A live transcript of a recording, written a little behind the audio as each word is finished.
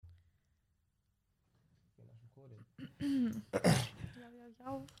Recording.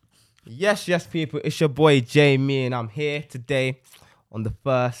 Yo. Yes, people. It's your boy Jamie, and I'm here today on the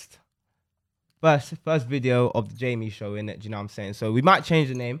first video of the Jamie show. In it, do you know what I'm saying? So we might change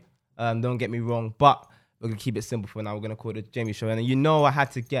the name. Don't get me wrong, but we're gonna keep it simple for now. We're gonna call it the Jamie show, and I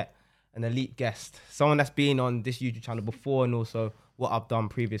had to get an elite guest, someone that's been on this YouTube channel before, and also what I've done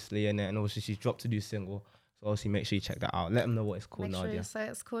previously, and obviously she's dropped a new single. So obviously make sure you check that out. Let them know what it's called, Nadia. So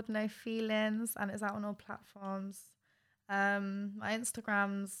it's called No Feelings, and it's out on all platforms. My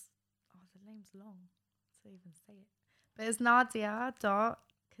Instagram's the name's long to even say it, but it's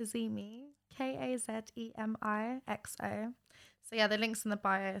Nadia.Kazemi, KAZEMIXO. So yeah, the link's in the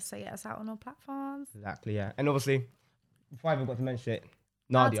bio. So yeah, it's out on all platforms. Exactly, yeah. And obviously, before I even got to mention it,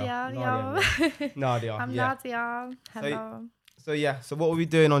 Nadia. Nadia. I'm Nadia. Hello. So what we'll be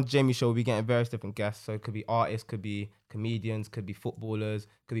doing on Jamie Show, we'll be getting various different guests. So it could be artists, could be comedians, could be footballers,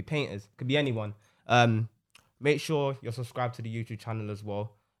 could be painters, could be anyone. Make sure you're subscribed to the YouTube channel as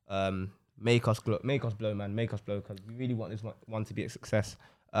well. Make us blow, man. Make us blow, because we really want this one to be a success.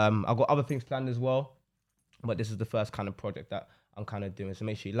 I've got other things planned as well, but this is the first kind of project that I'm kind of doing. So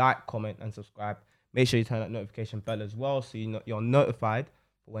make sure you like, comment, and subscribe. Make sure you turn that notification bell as well, so you're notified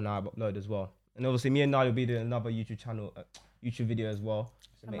for when I upload as well. And obviously, me and Nadia will be doing another YouTube video as well.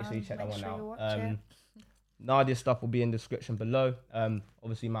 So make sure you check that one out. Nadia's stuff will be in the description below.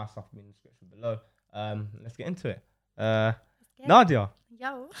 Obviously, my stuff will be in the description below. Let's get into it. Nadia.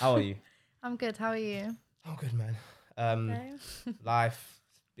 Yo. How are you? I'm good. How are you? I'm good, man. Okay. Life's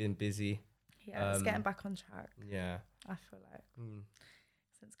been busy. Yeah, it's getting back on track. Yeah. I feel like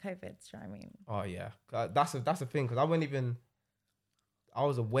since COVID, do you know what I mean? Oh yeah, that's the thing, because I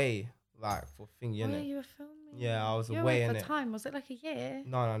was away like for thing, Oh, yeah, you were filming. Yeah, I was you away for time. Was it like a year?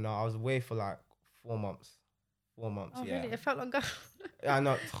 No. I was away for like 4 months. 4 months. Oh, yeah. Really? It felt longer. I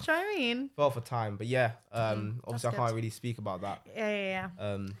know. Do you know what I mean? Felt for time, but yeah. Obviously, I can't good. really speak about that. Yeah.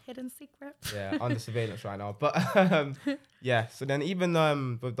 Hidden secret. Yeah, under surveillance right now. But yeah. So then even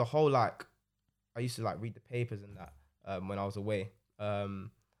with the whole like, I used to like read the papers and that when I was away. And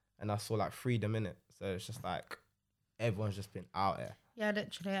I saw like freedom in it. So it's just like everyone's just been out there. Yeah,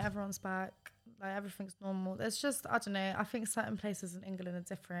 literally, everyone's back. Like everything's normal. There's just, I don't know. I think certain places in England are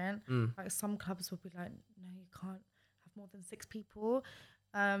different. Like some clubs will be like, no, you can't have more than 6 people.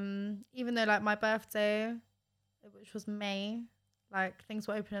 Even though like my birthday, which was May, like things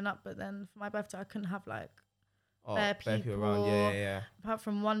were opening up, but then for my birthday I couldn't have like bare people around. Yeah. Apart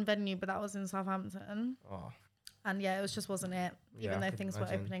from one venue, but that was in Southampton. Oh. And yeah, it just wasn't it. Even though things were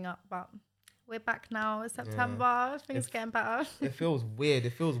opening up, but we're back now. It's September. Yeah. Things getting better. It feels weird. It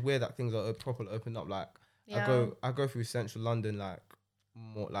feels weird that things are properly opened up. Like I go through central London like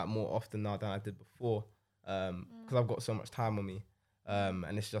more often now than I did before. Because I've got so much time on me.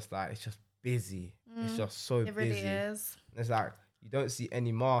 And it's just busy. It's just so busy. It really is. It's like you don't see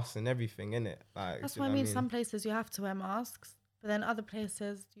any masks and everything in it. Like that's what I mean. Some places you have to wear masks, but then other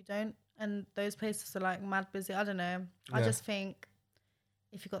places you don't. And those places are like mad busy. I don't know. Yeah. I just think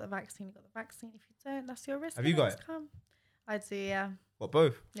if you got the vaccine, you got the vaccine. If you don't, that's your risk. Have you got it? I do, yeah. What,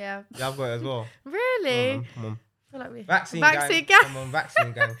 both? Yeah. Yeah, I've got it as well. Really? Come on. I feel like we vaccine gang. Come on,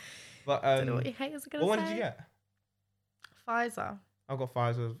 vaccine gang. But I don't know what your haters are gonna say. What one did you get? Pfizer. I got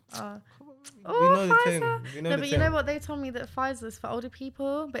Pfizer. Pfizer. We know But you know what? They told me that Pfizer is for older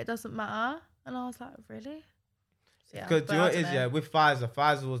people, but it doesn't matter. And I was like, really? Because do you know what it is? Yeah, with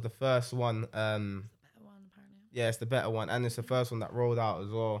Pfizer was the first one. Better one, apparently. Yeah, it's the better one, and it's the first one that rolled out as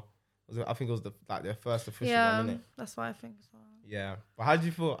well. I think it was their first official one, innit? That's why I think so. Yeah, but how did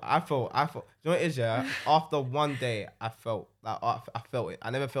you feel? I felt. Do you know what it is? Yeah, after one day, I felt it. I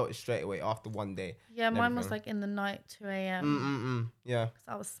never felt it straight away after one day. Yeah, mine was like in the night, 2 a.m. Yeah. Because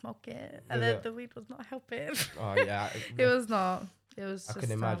I was smoking, and then the weed was not helping. Oh yeah. It was not. It was. I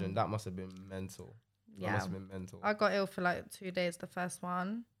can imagine that must have been mental. Yeah. That must have been mental. I got ill for like 2 days, the first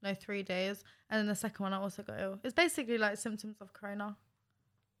one. No, 3 days. And then the second one, I also got ill. It's basically like symptoms of corona.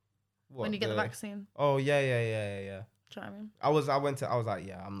 What, when you get the vaccine. Oh, yeah. Do you know what I mean? I was like,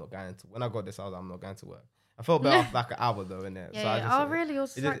 yeah, I'm not going to. When I got this, I was like, I'm not going to work. I felt better after like an hour though, innit? Yeah, so really?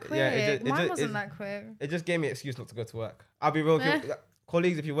 Yours was that quick? Mine wasn't that quick. It just gave me an excuse not to go to work. I'll be real.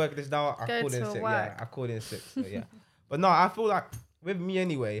 Colleagues, if you work this now, I called in sick. Yeah, I called in sick. So yeah. But no, I feel like with me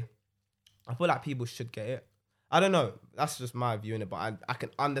anyway, I feel like people should get it. I don't know. That's just my view in it, but I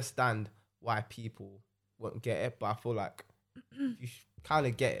can understand why people won't get it. But I feel like you kind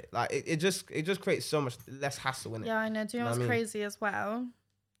of get it. Like it just creates so much less hassle in it. Yeah, I know. Do you know what's crazy as well?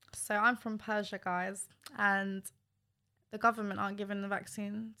 So I'm from Persia, guys, and the government aren't giving the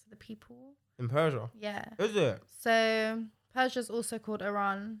vaccine to the people. In Persia? Yeah. Is it? So Persia's also called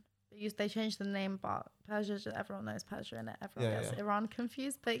Iran, They changed the name, but Persia, everyone knows Persia, and everyone Yeah, gets yeah. Iran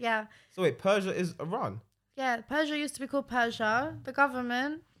confused. But yeah, So wait, Persia is Iran? yeah, Persia used to be called Persia. The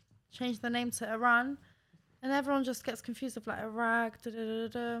government changed the name to Iran, and everyone just gets confused of like Iraq. Da, da, da,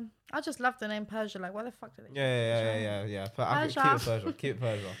 da. I just love the name Persia. Like, why the fuck did they? Yeah. Keep Persia. it Persia. Keep it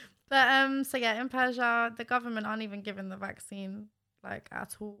Persia. But so yeah, in Persia, the government aren't even giving the vaccine like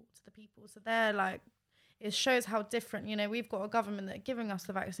at all to the people. So they're like, it shows how different, you know, we've got a government that are giving us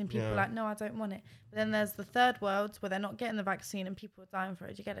the vaccine. People are like, no, I don't want it. But then there's the third world where they're not getting the vaccine and people are dying for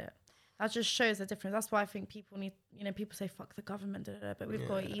it. Do you get it? That just shows the difference. That's why I think people need, you know, people say fuck the government, but we've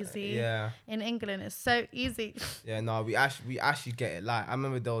got it easy. Yeah. In England, it's so easy. Yeah, no, we actually get it. Like, I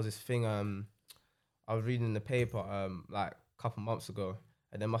remember there was this thing I was reading in the paper like a couple months ago,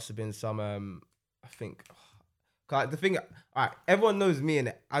 and there must have been some I think, like the thing. All right, everyone knows me,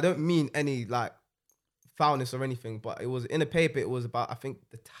 and I don't mean any like foulness or anything, but it was in a paper. It was about, I think,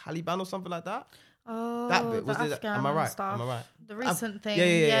 the Taliban or something like that. Oh, That bit was the it? Afghan Am I right? stuff. Am I right? The recent thing.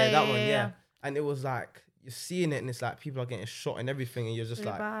 Yeah, that one. Yeah, and it was like you're seeing it, and it's like people are getting shot and everything, and you're just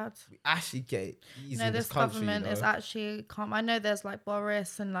really like, bad. we actually get it easy. No, in this country, government you know? is actually calm. I know there's like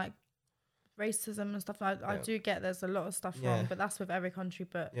Boris and like racism and stuff. I do get there's a lot of stuff wrong, but that's with every country.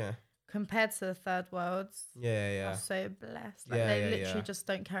 But compared to the third worlds, are so blessed. Like they literally just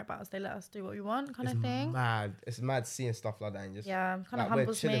don't care about us. They let us do what we want, kind of thing. It's mad seeing stuff like that, and just kind of like, humbles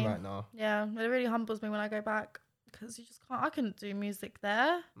we're chilling me right now. Yeah, it really humbles me when I go back because you just can't. I couldn't do music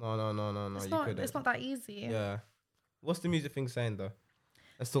there. No. It's not that easy. Yeah. What's the music thing saying though?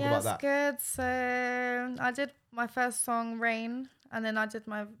 Let's talk Yeah, about that. it's good. So I did my first song, Rain, and then I did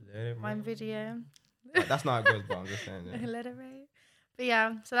my video. That's not good, but I'm just saying. Yeah. Let it rain. But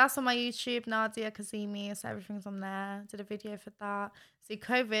yeah, so that's on my YouTube, Nadia, Kazemi. So everything's on there. Did a video for that. See,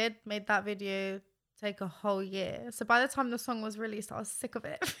 COVID made that video take a whole year. So by the time the song was released, I was sick of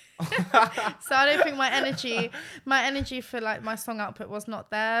it. So I don't think my energy for like my song output was not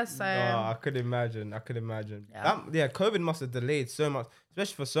there. So no, I could imagine. Yeah, COVID must have delayed so much,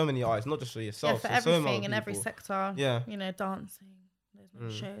 especially for so many artists, not just for yourself. Yeah, for everything in every sector. Yeah. You know, dancing. There's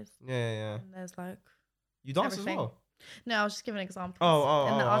many shows. Yeah. And there's like you dance everything. as well. No, I was just giving examples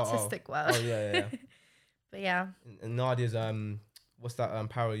in the artistic world. Oh yeah. But yeah. And Nadia's what's that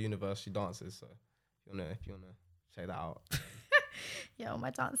parallel universe she dances? So if you wanna check that out. Yeah, all my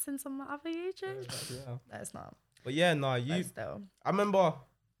dancing's on my other YouTube. Yeah. No, it's not. But yeah, no, you. Still. I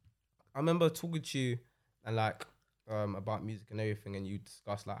remember talking to you and like about music and everything, and you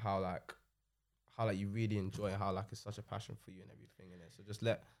discussed like how you really enjoy it, how like it's such a passion for you and everything in it. So just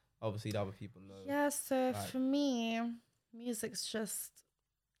let obviously the other people know. Yeah, so for me, music's just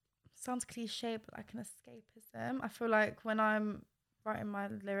sounds cliche, but like an escapism. I feel like when I'm writing my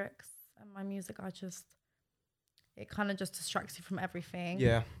lyrics and my music, it kind of just distracts you from everything.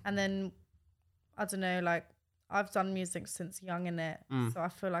 Yeah. And then I don't know, like I've done music since young in it, so I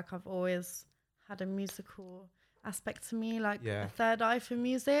feel like I've always had a musical aspect to me, like a third eye for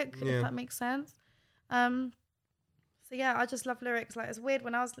music, if that makes sense. So yeah, I just love lyrics. Like it's weird,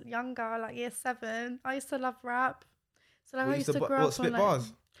 when I was younger, like year 7, I used to love rap. So like I used to grow up on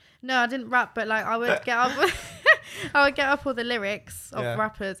bars? No, I didn't rap, but like I would get up I would get up all the lyrics of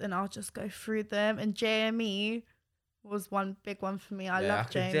rappers and I'll just go through them. And JME was one big one for me. I love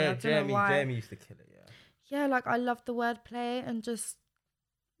JME. I don't know why. JME used to kill it, yeah, like I love the wordplay and just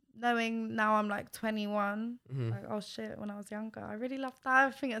knowing now I'm like 21, like oh shit, when I was younger, I really loved that.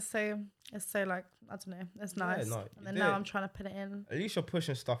 I think it's so like, I don't know, it's nice. No, and then now I'm trying to put it in. At least you're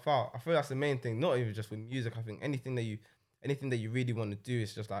pushing stuff out. I feel that's the main thing. Not even just with music. I think anything that you really want to do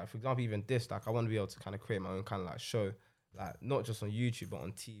is just like, for example, even this. Like I want to be able to kind of create my own kind of like show, like not just on YouTube but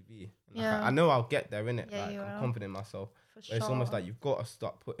on TV. And like, I know I'll get there, innit? Yeah, like I'm confident in myself. For sure. It's almost like you've got to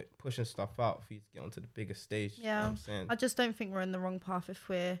start pushing stuff out for you to get onto the bigger stage. Yeah, you know what I'm saying? I just don't think we're in the wrong path if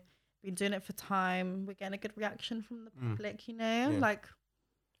we're been doing it for time. We're getting a good reaction from the public, you know? Like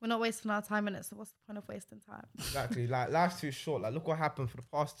we're not wasting our time in it, so what's the point of wasting time? Exactly. Like life's too short. Like look what happened for the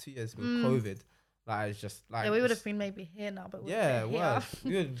past 2 years with COVID. Like it's just like we would have been maybe here now, but we would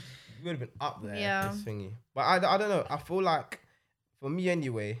have been up there. This thingy. But I don't know. I feel like for me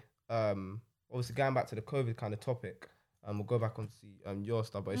anyway, obviously going back to the COVID kind of topic, we'll go back on to see your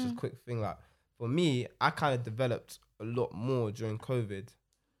stuff, but it's just a quick thing. Like for me, I kind of developed a lot more during COVID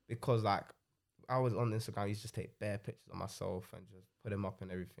because like I was on Instagram, I used to just take bare pictures of myself and just put them up and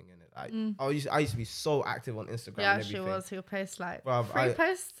everything in it. Like I used to be so active on Instagram. Yeah, and everything. Was. He'll post like bruv, 3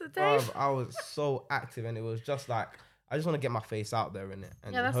 posts a day. Bruv, I was so active, and it was just like I just want to get my face out there in it,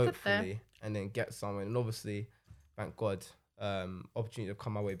 and then hopefully, and then get somewhere. And obviously, thank God, opportunity to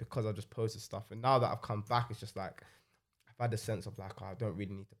come my way because I just posted stuff. And now that I've come back, it's just like I've had the sense of like, I don't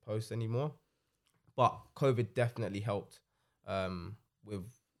really need to post anymore. But COVID definitely helped with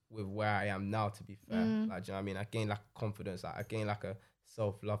where I am now, to be fair. Like, do you know what I mean? I gained like confidence. Like, I gained like a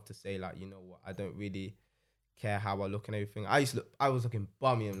self-love to say like, you know what, I don't really care how I look and everything. I was looking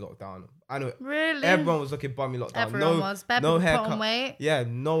bummy in lockdown. I know Really? everyone was looking bummy in lockdown. Everyone was. Bad no people put haircut. on weight. Yeah,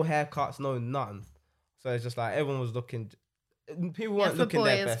 no haircuts, no nothing. So it's just like everyone was looking. People weren't looking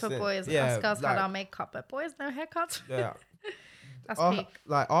their best. For boys, yeah, us girls like, had our makeup, but boys no haircut. Yeah, That's peak.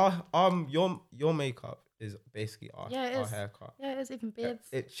 like your makeup is basically our haircut. Yeah, it's even beards.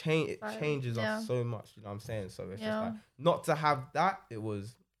 It changes us so much. You know what I'm saying? So it's just like, not to have that. It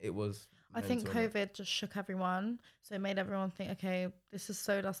was. I think COVID just shook everyone, so it made everyone think, okay, this has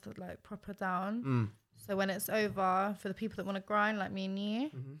slowed us to like proper down. So when it's over, for the people that want to grind, like me and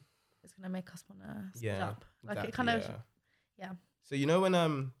you, it's gonna make us want to speed up. Like exactly, it kind of, So you know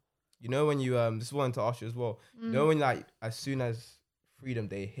when you just wanted to ask you as well. You know when like as soon as Freedom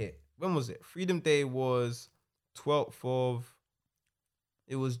Day hit, when was it? Freedom Day was 12th of.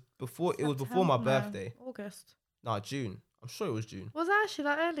 It was before. September, it was before my birthday. August. No, June. I'm sure it was June. Was that actually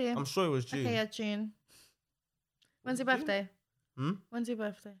that early? I'm sure it was June. Okay, yeah, June. When's your birthday? When's your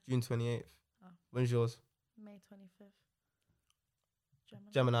birthday? June 28th. Oh. When's yours? May 25th.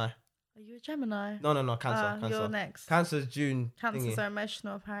 Gemini. Are you a Gemini? No, Cancer. Cancer. You're next. Cancer's June. Cancers are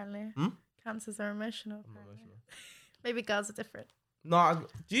emotional, apparently. Cancers are emotional, apparently. Maybe girls are different. No, I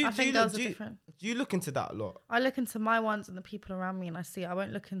think girls are different. Do you look into that a lot? I look into my ones and the people around me, and I see. I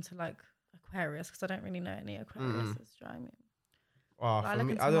won't look into like Aquarius because I don't really know any Aquarius. Do you know what I mean? Oh, for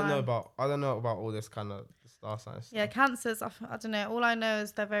me, I don't know about all this kind of star signs. Yeah, Cancers. I don't know. All I know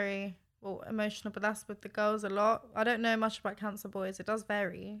is they're very emotional, but that's with the girls a lot. I don't know much about Cancer boys. It does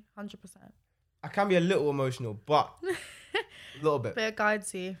vary, 100%. I can be a little emotional, but a little bit. But it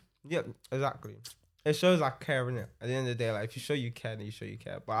guides you. Yeah, exactly. It shows like care, innit? At the end of the day, like if you show you care, then you show you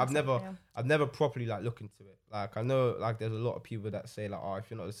care. But I've never properly like looked into it. Like I know like there's a lot of people that say like, oh, if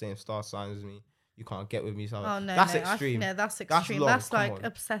you're not the same star sign as me, you can't get with me. So that's extreme. That's extreme. That's like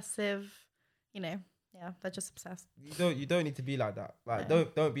obsessive. You know, they're just obsessed. You don't need to be like that. Like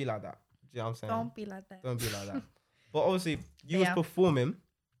don't be like that. Do you know what I'm saying? Don't be like that. Don't be like that. But obviously, you was performing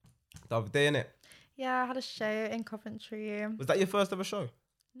the other day, innit? Yeah, I had a show in Coventry. Was that your first ever show?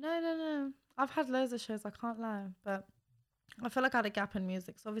 No. I've had loads of shows, I can't lie. But I feel like I had a gap in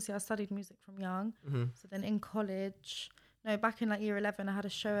music. So obviously I studied music from young. So then in college, back in like year 11, I had a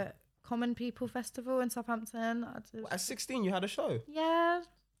show at Common People Festival in Southampton. At 16, you had a show? Yeah.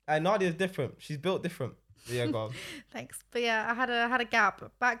 And Nadia's different. She's built different. Yeah, go on. Thanks. But yeah, I had a gap.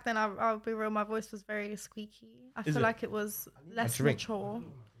 Back then, I'll be real, my voice was very squeaky. I feel like it was less mature.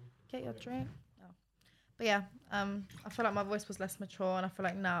 Get your drink. But yeah, I feel like my voice was less mature, and I feel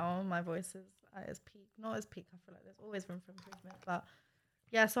like now my voice is at its peak. Not as peak. I feel like there's always room for improvement. But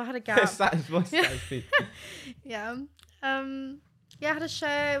yeah, so I had a gap. Yeah. Yeah, I had a show.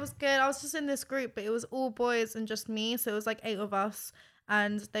 It was good. I was just in this group, but it was all boys and just me. So it was like 8 of us,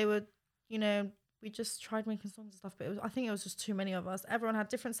 and they were, we just tried making songs and stuff. But I think it was just too many of us. Everyone had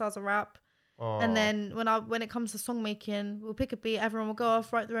different styles of rap. Oh. And then when it comes to song making, we'll pick a beat. Everyone will go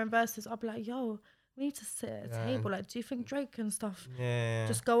off, write their own verses. I'll be like, yo, we need to sit at a table. Like, do you think Drake and stuff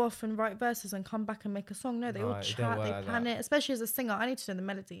just go off and write verses and come back and make a song? No, they all chat, they plan it. Especially as a singer, I need to know the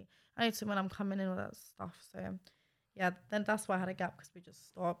melody. I need to when I'm coming in, all that stuff. So, yeah, then that's why I had a gap, because we just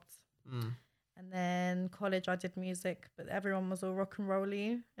stopped. And then college, I did music, but everyone was all rock and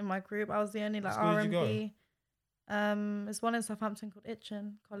rolly in my group. I was the only like R&B. There's one in Southampton called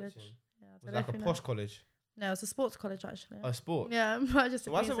Itchen College. Yeah, was it like a posh college? No, it's a sports college actually. Oh, sports? Yeah, I just.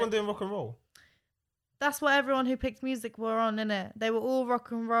 So why's everyone doing rock and roll? That's what everyone who picked music were on, innit? They were all rock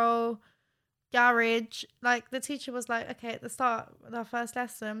and roll, garage. Like, the teacher was like, okay, at the start of our first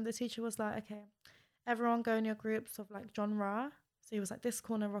lesson, the teacher was like, okay, everyone go in your groups of like genre. So he was like, this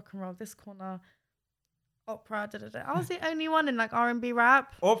corner rock and roll, this corner opera, I was the only one in like R&B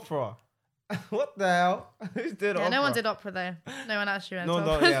rap. Opera? What the hell? Who's did opera? No one did opera though. No one actually went to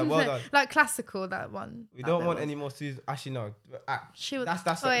opera. Yeah, well done. Like classical, that one. We don't want any more Susan. Actually, no. She was.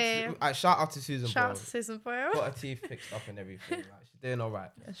 That's shout out to Susan Boyle. Shout out to Susan Boyle. Got her teeth fixed up and everything. Like, she's doing all right.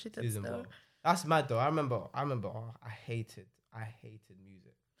 Yeah, she did Susan Boyle. That's mad though. I remember. I hated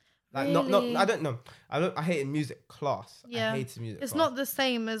music. Like really? I don't know. I hated music class. Yeah. I hated music. It's class. not the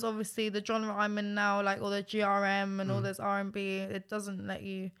same as obviously the genre I'm in now, like all the GRM and all this R&B. It doesn't let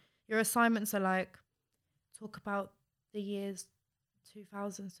you. Your assignments are like talk about the years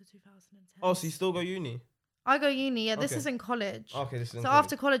 2000s to 2010. Oh, so you still go uni? I go uni. Yeah, this is in college. Okay, this is in so college.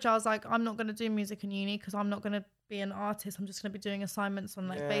 After college, I was like, I'm not going to do music in uni because I'm not going to be an artist. I'm just going to be doing assignments on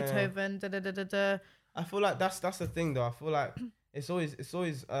like Beethoven, I feel like that's the thing though. I feel like it's always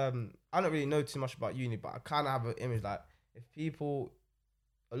I don't really know too much about uni, but I kind of have an image like if people,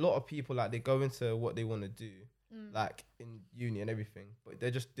 a lot of people like they go into what they want to do like in uni and everything, but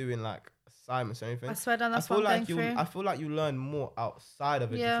they're just doing like assignments or anything. I swear down, that's I feel what I'm like going through. I feel like you learn more outside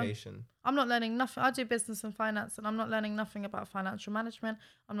of education. I'm not learning nothing. I do business and finance, and I'm not learning nothing about financial management.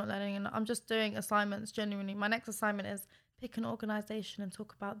 I'm not learning, I'm just doing assignments genuinely. My next assignment is pick an organization and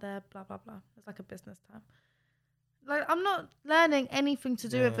talk about their blah, blah, blah. It's like a business term. Like, I'm not learning anything to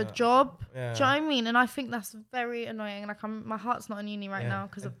do with a job. Yeah. Do you know what I mean? And I think that's very annoying. Like, my heart's not in uni right now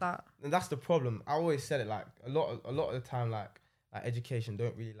because of that. And that's the problem. I always said it like a lot of the time, like education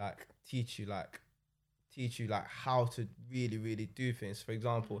don't really like teach you like how to really do things. For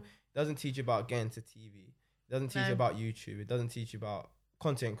example, it doesn't teach you about getting to TV. It doesn't teach you about YouTube. It doesn't teach you about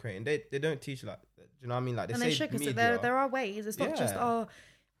content creating. They don't teach you like, do you know what I mean? Like they say should, media. there are ways. It's not just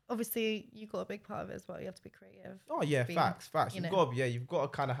obviously you got a big part of it as well. You have to be creative. Oh yeah, facts. You've got to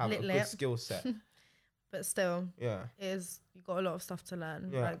kind of have a good skill set. But still, you've got a lot of stuff to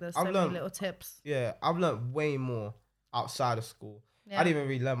learn. Like there's so many little tips. Yeah, I've learned way more outside of school. I didn't even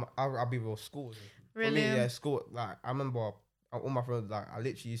really learn. I'll be real, school. Really? For me, school. Like I remember all my friends. Like I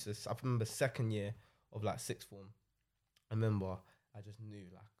literally used to. I remember second year of like sixth form. I remember I just knew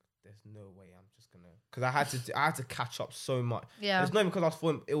like there's no way I'm just gonna, because I had to catch up so much. Yeah, it's not even because I was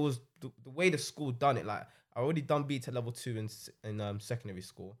falling. It was the way the school done it. Like I already done BTEC level 2 in secondary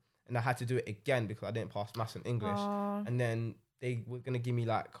school, and I had to do it again because I didn't pass maths and English. And then they were gonna give me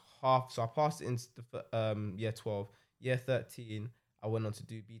like half, so I passed it in the year 12. Year 13, I went on to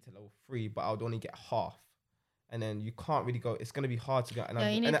do BTEC level 3, but I would only get half. And then you can't really go. It's gonna be hard to get.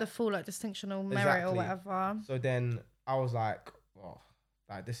 And you need the full like distinctional merit or whatever. So then I was like, oh,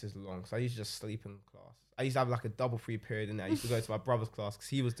 like this is long. So I used to just sleep in class. I used to have like a double free period in there. I used to go to my brother's class because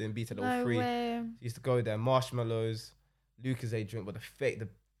he was doing BTEC level 3. Way. So I used to go there, marshmallows, Lucozade drink, but the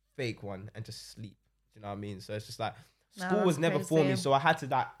fake one, and just sleep. Do you know what I mean? So it's just like school was never for me. So I had to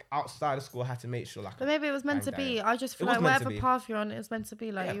like outside of school, I had to make sure like. But maybe it was meant to be. I just feel like whatever path you're on, it's meant to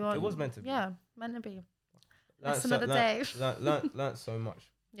be. Like you are. It was meant to be. Yeah, meant to be. Lesson of the day. Learned so much.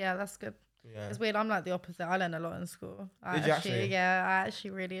 Yeah, that's good. Yeah. It's weird. I'm like the opposite. I learned a lot in school. Did you actually? Yeah, I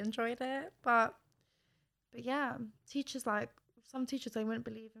actually really enjoyed it. But yeah, teachers some teachers, they wouldn't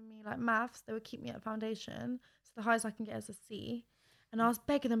believe in me. Like maths, they would keep me at foundation. So the highest I can get is a C. And I was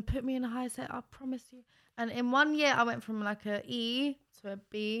begging them, put me in a high set, I promise you. And in 1 year, I went from like a E to a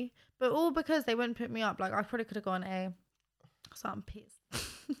B. But all because they wouldn't put me up. Like I probably could have gone A. So I'm pissed.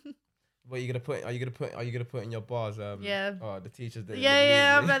 What are you gonna put in your bars? Yeah. Oh, the teachers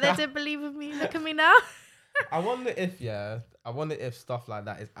didn't. But they didn't believe in me. Look at me now. I wonder if stuff like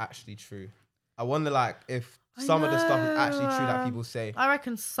that is actually true. I wonder like if some of the stuff is actually true that people say. I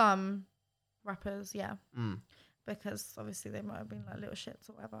reckon some rappers, yeah. Because obviously they might have been like little shits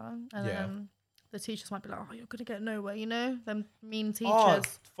or whatever. And then the teachers might be like, oh, you're gonna get nowhere, you know? Them mean teachers. Oh,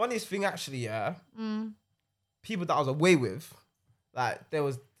 funniest thing actually, people that I was away with, like there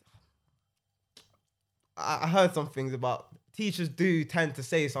was. I heard some things about teachers do tend to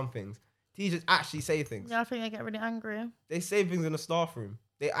say some things. Teachers actually say things. Yeah, I think they get really angry. They say things in the staff room.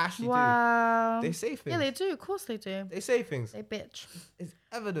 They actually do. They say things. Yeah, they do. Of course they do. They say things. They bitch. It's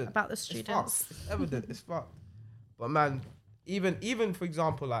evident. About the students. It's evident. It's fucked. But man, even for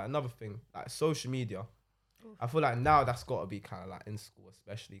example, like another thing, like social media. Oof. I feel like now that's got to be kind of like in school,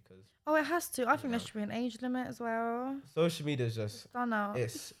 especially because. Oh, it has to. I think there should be an age limit as well. Social media is just.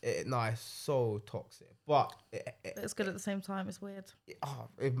 It's so toxic, but it's good at the same time. It's weird.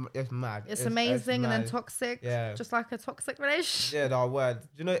 It's mad. It's amazing and then toxic. Yeah, just like a toxic relationship. Yeah, that word.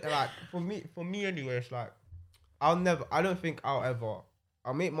 You know, like for me anyway, it's like I'll make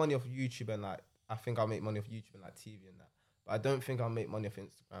money off YouTube and like I think I'll make money off YouTube and like TV and that, but I don't think I'll make money off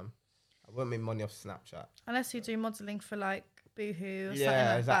Instagram. I won't make money off Snapchat. Unless you do modelling for like Boohoo or something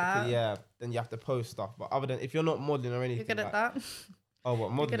like exactly, that. Yeah, then you have to post stuff. But other than if you're not modelling or anything, you're good at that. Oh,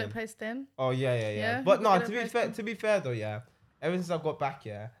 what modelling? You're good at posting. Oh yeah. But no, to be fair though, ever since I got back,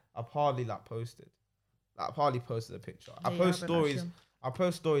 I've hardly like posted. Like I've hardly posted a picture. I post stories. I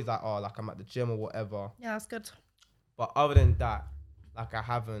post stories like like I'm at the gym or whatever. Yeah, that's good. But other than that, like I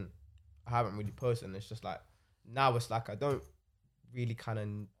haven't really posted. And it's just like now it's like I don't really kind of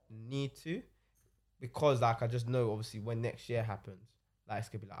need to, because like I just know obviously when next year happens, like it's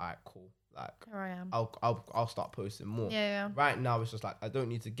gonna be like, all right, cool, like here I am. I'll start posting more. Yeah. Right now it's just like I don't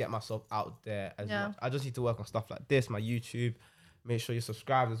need to get myself out there as much. I just need to work on stuff like this, my YouTube. Make sure you're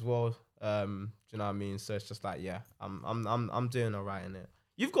subscribed as well. Do you know what I mean? So it's just like I'm doing all right in it.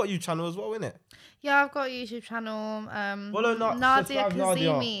 You've got a YouTube channel as well, innit? Yeah, I've got a YouTube channel. Follow Nadia subscribe Nadia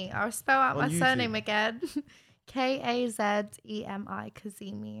Kazemi. I'll spell out on my surname YouTube. again. Kazemi.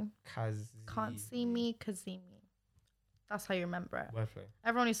 Kazemi. Can't see me, Kazemi. That's how you remember it. Wordplay.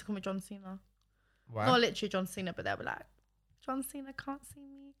 Everyone used to call me John Cena. Why? Not literally John Cena, but they were like, John Cena can't see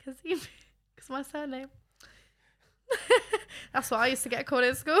me, Kazemi. Because my surname. That's what I used to get called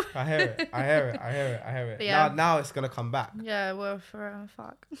in school. I hear it. But yeah. Now it's gonna come back. Yeah, well, for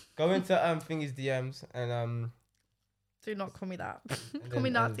fuck. Go into Thingy's DMs and Do not call me that. and Call me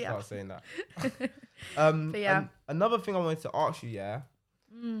then Nadia. start saying that. But yeah. Another thing I wanted to ask you, yeah,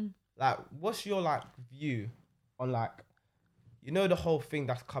 Mm. like, what's your like view on like, you know, the whole thing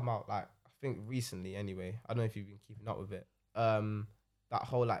that's come out like I think recently anyway. I don't know if you've been keeping up with it. That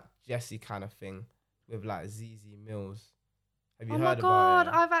whole like Jessie kind of thing with like ZZ Mills. Have you Oh heard my about god,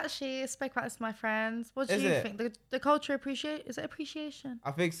 it? I've actually spoke about this to my friends. What do Is you it? think? The culture is it appreciation?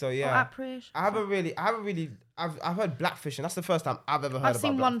 I think so, Or yeah. appreciation? I've heard blackfishing. That's the first time I've ever heard I've about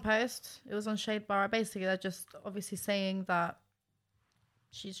seen black- one post. It was on Shade Bar. Basically, they're just obviously saying that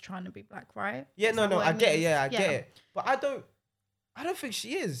she's trying to be black, right? Yeah, Is no, that what I get it. means? Yeah, I get it. But I don't think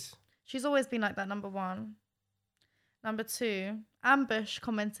she is. She's always been like that, number one. Number two, Ambush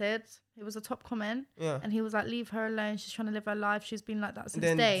commented. It was a top comment. Yeah. And he was like, leave her alone. She's trying to live her life. She's been like that since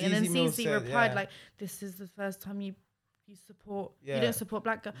then day. And then ZZ Mills ZZ said, replied yeah. like, this is the first time you support, Yeah. you don't support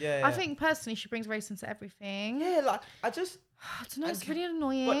black girls. Yeah, I yeah. think personally she brings race into everything. Yeah, like I I don't know, it's Okay. really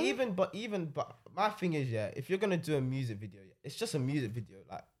annoying. but my thing is, yeah, if you're gonna do a music video, it's just a music video.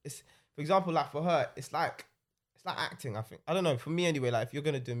 Like it's, for example, like for her, it's like acting. I think, I don't know, for me anyway. Like if you're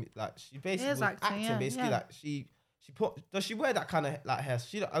gonna do like, she basically is was acting, yeah, basically. yeah. Like she does she wear that kind of like hair?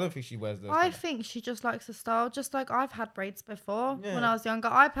 I don't think she wears those. I kind of- think she just likes the style, just like I've had braids before when Yeah. I was younger.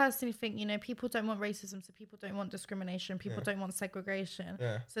 I personally think, you know, people don't want racism, so people don't want discrimination, people Yeah. don't want segregation.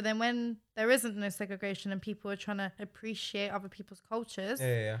 Yeah. So then when there isn't no segregation and people are trying to appreciate other people's cultures,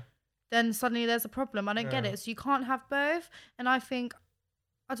 Yeah. then suddenly there's a problem. I don't get Yeah. it. So you can't have both. And I think,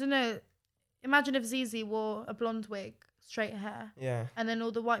 I don't know, imagine if ZZ wore a blonde wig, straight hair, Yeah. and then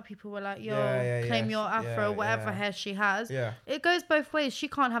all the white people were like, yo, Yeah, claim yeah, your afro, yeah, whatever yeah. hair she has. Yeah. It goes both ways. She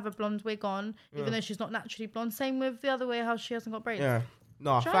can't have a blonde wig on, even Yeah. though she's not naturally blonde. Same with the other way, how she hasn't got braids. Yeah.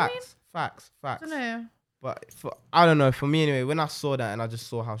 No, Do you know what I mean? facts. I don't know. But I don't know. For me anyway, when I saw that and I just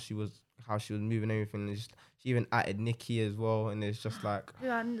saw how she was moving and everything, and she even added Nikki as well, and it's just like,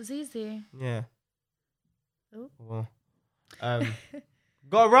 Yeah, and ZZ. yeah. Oh. Well,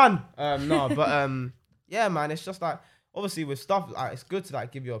 gotta run. No, but yeah, man. It's just like, obviously with stuff like, it's good to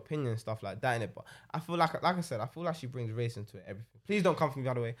like give your opinion and stuff like that in it. But I feel like I said, I feel like she brings race into it, everything. Please don't come from me,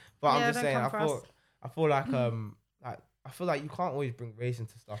 by the way. But Yeah, I'm just don't saying, come for us. I feel like I feel like you can't always bring race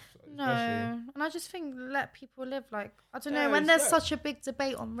into stuff. No, Especially. and I just think let people live. Like, I don't Yeah, know, when it's there's that. such a big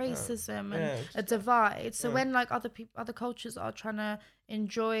debate on racism Yeah, and it's a divide, so yeah. when like other cultures are trying to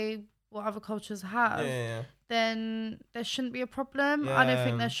enjoy what other cultures have, Yeah. then there shouldn't be a problem. I don't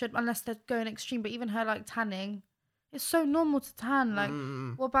think Yeah. there should, unless they're going extreme. But even her like tanning, it's so normal to tan. Like,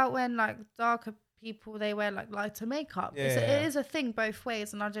 what about when like darker people, they wear like lighter makeup? Yeah, It is a thing both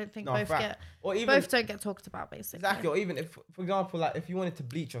ways, and I don't think No, both fact. get Or even both don't get talked about basically. exactly. Or even if, for example, like if you wanted to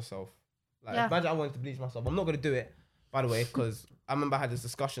bleach yourself, like Yeah. imagine I wanted to bleach myself. I'm not gonna do it, by the way, because I remember I had this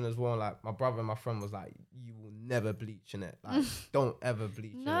discussion as well. Like my brother and my friend was like, "You will never bleach in it. Like, don't ever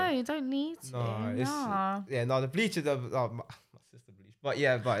bleach." No, innit? you don't need to. No, it's Nah. yeah, no, the bleachers are my sister bleach, but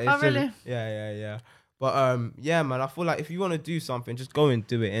yeah, but it's Oh, really? just, yeah. But yeah, man, I feel like if you want to do something, just go and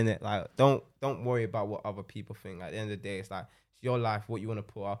do it, innit? Like, don't worry about what other people think. At the end of the day, it's like it's your life, what you want to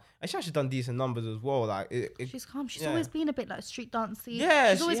put out. And she actually done decent numbers as well. Like, She's calm. She's yeah. always been a bit like street dancey.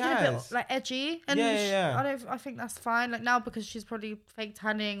 Yeah, she's always she been a has. bit like edgy. And Yeah. I think that's fine. Like now because she's probably fake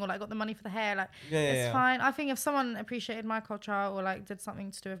tanning or like got the money for the hair. Like Yeah. fine. I think if someone appreciated my culture or like did something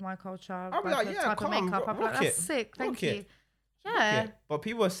to do with my culture, I'll be like, a yeah, type come of on, makeup, I'd be like, rock that's it. sick. Thank Rock you. it. Yeah. But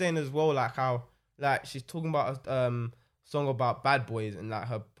people are saying as well, like how like she's talking about a song about bad boys, and like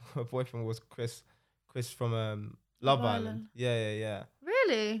her boyfriend was Chris from Love Love Island. Island. Yeah.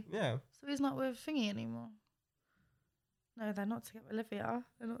 Really? Yeah. So he's not with Thingy anymore. No, they're not together. Olivia,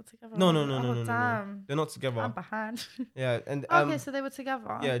 they're not together. No. Oh, damn. They're not together. I'm behind. Yeah, and Okay, so they were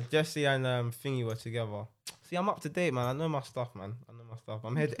together. yeah, Jesse and Thingy were together. See, I'm up to date, man. I know my stuff, man.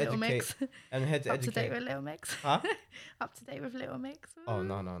 I'm here to Little educate. Mix. And here to Up to date educate. with Little Mix. Huh? Up to date with Little Mix. Oh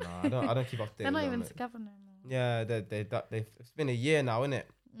no. I don't keep up to date. They're not with even them, together no more. Yeah, they've it's been a year now, innit?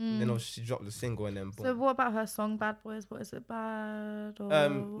 Then obviously she dropped the single and then boom. So what about her song Bad Boys? What is it, bad or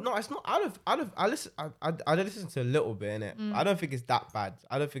No, it's not. I listen to a little bit in it. I don't think it's that bad.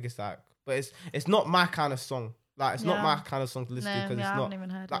 I don't think it's like, but it's not my kind of song. Like, it's not my kind of song to listen to because I it's not. haven't even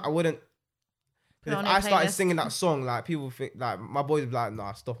heard Like, it. I wouldn't. Put it Because on if your I started playlist. singing that song, like, people think, like, my boys would be like,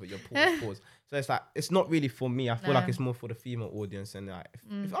 nah, stop it, you're pause. So it's like, it's not really for me. I feel like it's more for the female audience. And like,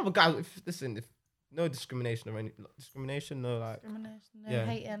 if other guys, if no discrimination or any discrimination, no, like,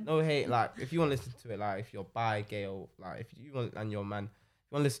 Hating. no hate. Like, if you want to listen to it, like, if you're bi, gay, or like, if you want, and you're a man,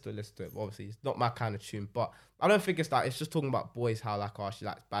 if you want to listen to it, listen to it. But obviously, it's not my kind of tune. But I don't think it's like, it's just talking about boys, how like, oh, she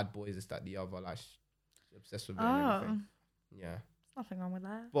likes bad boys, this, that, the other, like, she's obsessed with it and everything. Yeah. Nothing wrong with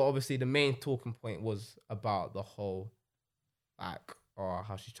that. But obviously, the main talking point was about the whole, like,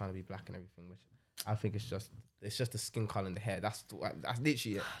 how she's trying to be black and everything, which I think it's just the skin color and the hair. That's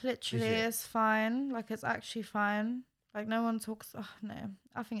literally it. Literally, it's fine. Like, it's actually fine. Like, no one talks. Oh, no,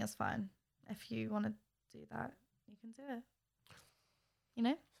 I think it's fine. If you want to do that, you can do it. You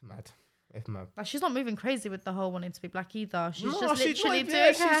know? It's mad. Like, she's not moving crazy with the whole wanting to be black either. She's just she's literally not,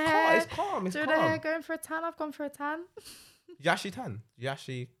 doing she's her hair. It's calm. It's doing calm. her hair, going for a tan. I've gone for a tan. You actually tan? You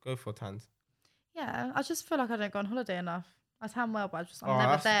actually go for tans? Yeah, I just feel like I don't go on holiday enough. I tan well, but I'm never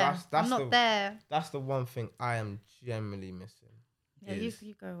that's- there. that's- that's I'm not there. That's the one thing I am generally missing. Yeah,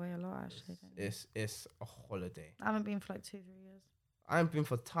 you go away a lot, actually. Don't you? It's a holiday. I haven't been for like 2-3 years. I haven't been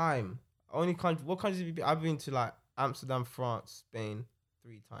for time. What countries have you been? I've been to like Amsterdam, France, Spain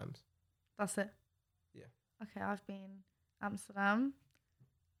 3 times. That's it? Yeah. Okay, I've been Amsterdam,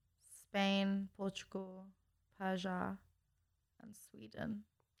 Spain, Portugal, Persia, and Sweden.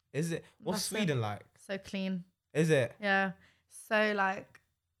 Is it? What's Sweden like? So clean. Is it? Yeah. So like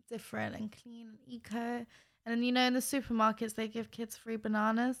different and clean and eco. And then, you know, in the supermarkets, they give kids free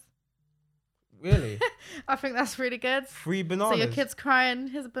bananas. Really? I think that's really good. Free bananas? So your kid's crying,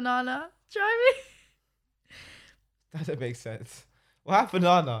 here's a banana. Do you know what I mean? That doesn't make sense. Well, have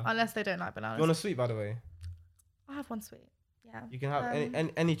banana. Unless they don't like bananas. You want a sweet, by the way? I'll have one sweet. Yeah. You can have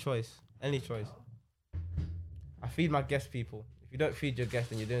any choice. Any choice. I feed my guest people. If you don't feed your guests,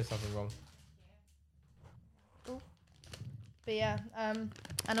 then you're doing something wrong. But yeah, and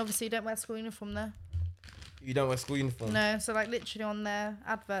obviously you don't wear school uniform there. You don't wear school uniform? No, so like literally on their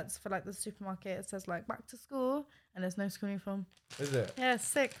adverts for like the supermarket, it says like back to school, and there's no school uniform. Is it? Yeah, it's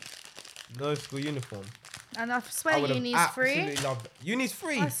sick. No school uniform. And I swear uni's free. Absolutely love it. Uni's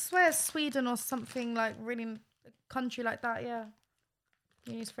free. I swear it's Sweden or something like really a country like that. Yeah,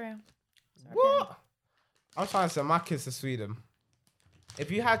 uni's free. What? I'm trying to send my kids to Sweden. If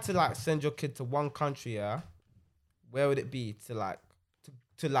you had to like send your kid to one country, yeah, where would it be to like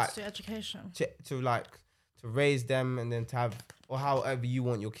to education to raise them and then to have or however you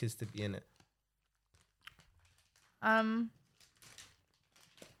want your kids to be in it?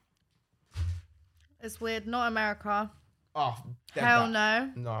 It's weird. Not America. Oh, hell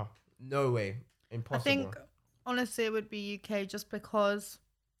no. No way. Impossible. I think honestly it would be UK just because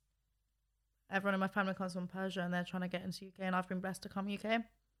everyone in my family comes from Persia and they're trying to get into UK and I've been blessed to come UK.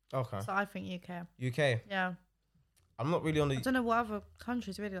 Okay. So I think UK. UK. Yeah. I'm not really on the. I don't know what other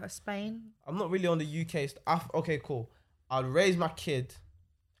countries really, like Spain. I'm not really on the UK. Okay, cool. I'd raise my kid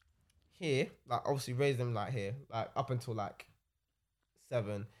here, like obviously raise them like here, like up until like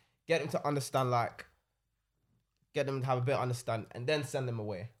 7. Get them to understand, like, get them to have a bit of understanding, and then send them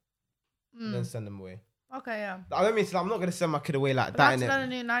away. And then send them away. Okay, yeah. I don't mean I'm not gonna send my kid away like but that. I have to learn a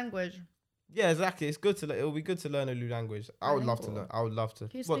new language. Yeah, exactly. It's good to. It'll be good to learn a new language. I would love to learn. I would love to.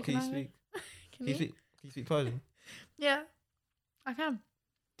 Can you What speak can you speak? Can you speak Persian? Yeah, I can.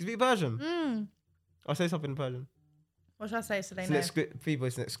 Can you speak Persian? I'll say something in Persian. What should I say so they know? People,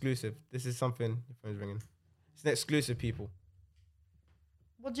 it's an exclusive. This is something. Your phone's ringing. It's an exclusive, people.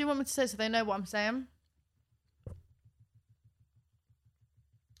 What do you want me to say so they know what I'm saying?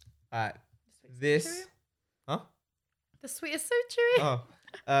 This. Huh? The sweet is so chewy.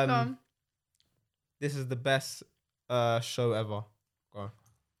 Oh. This is the best show ever. Go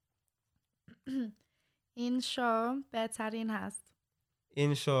on. In show بهترین هست.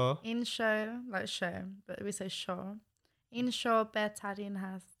 In show. In show like show, but we say show. In show بهترین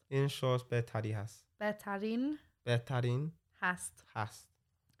هست. In show بهتری هست. بهترین هست. هست.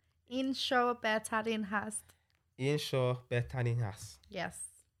 In show بهترین هست. In show بهترین هست. Yes.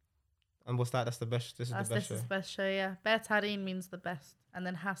 And what's that? That's the best. This is the best show. This is the best show, yeah. بهترین means the best, and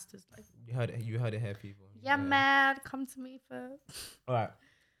then hast is like. You heard it here, people. Yeah, man, come to me first. All right.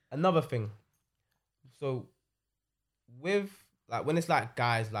 Another thing. So, with like when it's like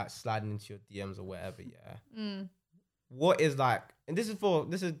guys like sliding into your DMs or whatever, yeah. What is like, and this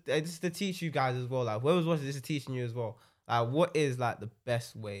is to teach you guys as well. Like, whoever's watching this is teaching you as well. Like, what is like the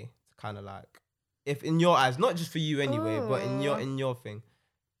best way to kind of like, if in your eyes, not just for you anyway, but in your thing,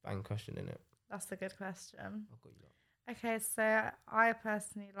 bang question in it. That's a good question. Okay, so I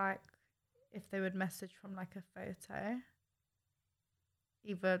personally like if they would message from like a photo,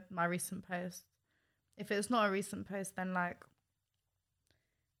 either my recent post. If it's not a recent post, then like,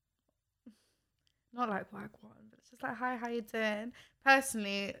 not like wag one, but it's just like, hi, how you doing?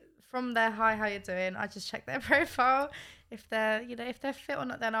 Personally, from their hi, how you doing, I just check their profile. If they're, if they're fit or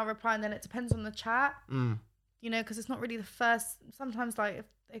not, then I'll reply. And then it depends on the chat, because it's not really the first. Sometimes like if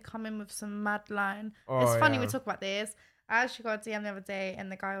they come in with some mad line, it's funny we talk about this. I actually got a DM the other day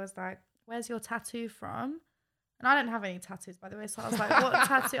and the guy was like, where's your tattoo from? And I didn't have any tattoos, by the way. So I was like, what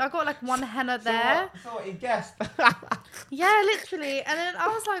tattoo? I got like one henna there. So what he guessed. Yeah, literally. And then I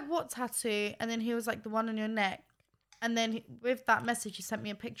was like, what tattoo? And then he was like, the one on your neck. And then with that message, he sent me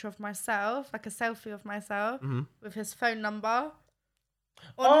a picture of myself, like a selfie of myself with his phone number.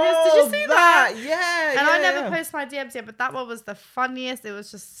 Did you see that? Yeah. And I never post my DMs yet, but that one was the funniest. It was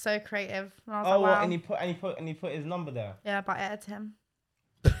just so creative. And I was like, wow. And he put his number there. Yeah, but I edited him.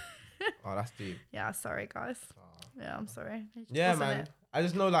 Oh, that's deep. Yeah, sorry guys. Oh. Yeah, I'm sorry. Yeah, man. I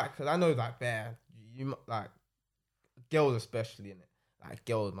just know cause I know bear. You like girls especially in it. Like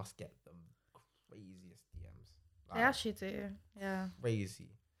girls must get the craziest DMs. Like, they actually do. Yeah. Crazy.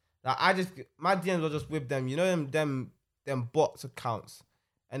 Like my DMs are just with them. You know them bots accounts,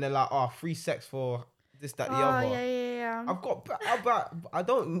 and they're like, free sex for this, that, the other. Yeah. I've got, I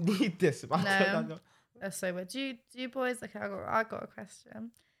don't need this. No. That's so weird. Do you boys? Okay, I got a question.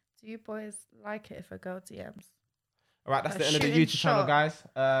 Do you boys like it if a girl DMs? All right, that's the end of the YouTube channel, guys.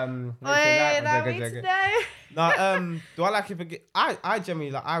 That means today. No, do I like it if I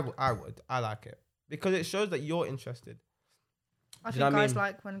generally like, I like it because it shows that you're interested. I think guys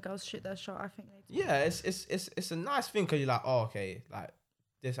like when girls shoot their shot. I think they do. Yeah, it's a nice thing because you're like, okay, like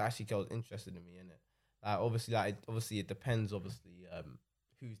this actually girl's interested in me, innit? Like obviously it depends,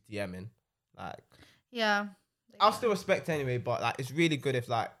 who's DMing, like. Yeah. I'll still respect anyway, but like it's really good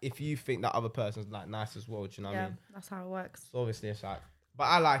if you think that other person's like nice as well. Do you know what I mean? Yeah, that's how it works. So obviously it's like, but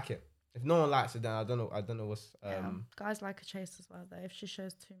I like it. If no one likes it, then I don't know what's. Guys like a chase as well, though. If she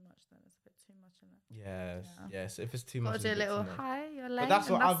shows too much, then it's a bit too much, isn't it? Yes. If it's too much, do a little hi, you're late. But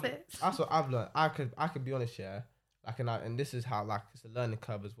that's what I've learned. I could be honest, yeah. Like and this is how like it's a learning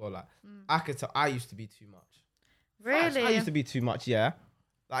curve as well. Like I could tell I used to be too much. Really? I used to be too much, yeah.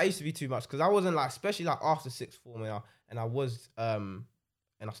 Like, I used to be too much because I wasn't like, especially like after sixth form, and I was and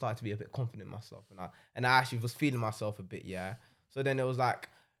I started to be a bit confident in myself, and I actually was feeling myself a bit, yeah. So then it was like,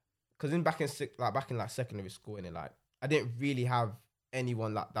 because back in secondary school, and like I didn't really have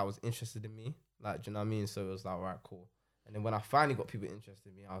anyone like that was interested in me, like, do you know what I mean? So it was like, all right, cool. And then when I finally got people interested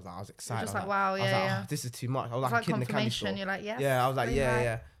in me, I was excited. You're just like, wow, yeah. Oh, this is too much. I was like a kid in the candy store. You're like, yes. Yeah, I was like,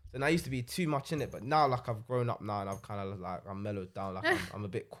 yeah. And I used to be too much in it, but now like I've grown up now and I've kind of like I'm mellowed down. Like I'm a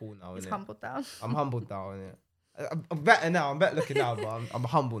bit cool now. He's humbled down. I'm humbled down. Innit? I'm better now. I'm better looking now, but I'm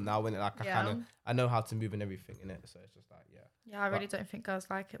humble now. Innit? Like I know how to move and everything in it. So it's just like Yeah, I really don't think girls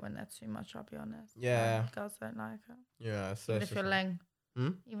like it when they're too much. I'll be honest. Yeah. Girls don't like it. Yeah. So even if you're leng.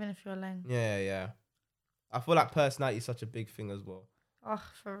 Even if you're leng. Yeah. I feel like personality is such a big thing as well. Oh,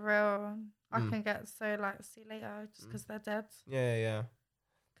 for real. I can get so like, see you later just because they're dead. Yeah.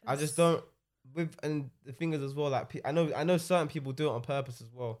 I just don't. And the thing is as well, like I know certain people do it on purpose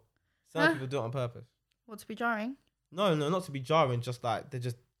as well. Certain people do it on purpose. What, to be jarring? No, not to be jarring. Just like they're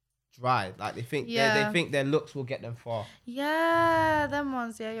just dry. Like they think they think their looks will get them far. Yeah, them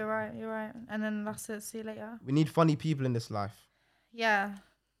ones. Yeah, you're right. And then that's it. See you later. We need funny people in this life. Yeah,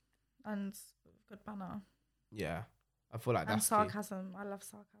 and good banner. Yeah, I feel like that's sarcasm. I love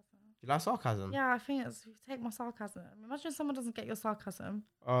sarcasm. You like sarcasm? Yeah, I think it's, you take my sarcasm. Imagine someone doesn't get your sarcasm.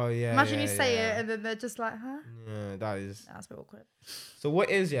 Oh, yeah. Imagine you say it and then they're just like, huh? Yeah, that's a bit awkward. So what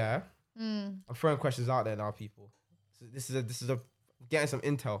is, I'm throwing questions out there now, people. So this is a getting some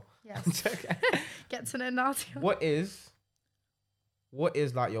intel. Yes. Get to know Nadia. What is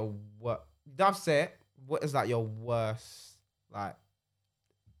like your what? I've said, what is like your worst like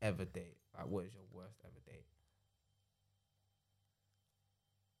ever date? Like what is your worst ever date?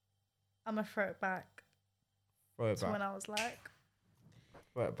 I'm gonna throw it back. Throw it back. When I was like.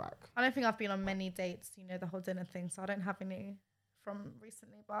 Throw it back. I don't think I've been on many dates, the whole dinner thing, so I don't have any from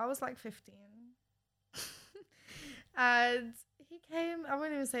recently, but I was like 15. And he came, I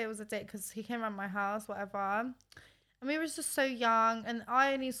wouldn't even say it was a date because he came around my house, whatever. And we were just so young, and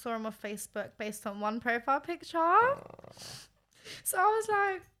I only saw him on Facebook based on one profile picture. So I was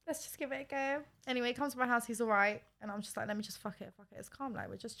like, let's just give it a go. Anyway, he comes to my house, he's all right. And I'm just like, let me just fuck it. It's calm, like,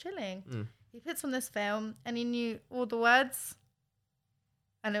 we're just chilling. He puts on this film, and he knew all the words.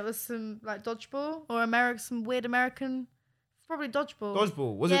 And it was some, like, dodgeball or some weird American, probably dodgeball.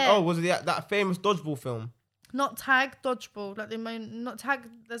 Dodgeball? Was it that famous dodgeball film? Not tag, dodgeball. Like not tag.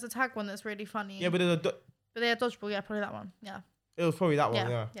 There's a tag one that's really funny. Yeah, but there's but yeah, dodgeball. Yeah, probably that one. Yeah. it was probably that one. Yeah.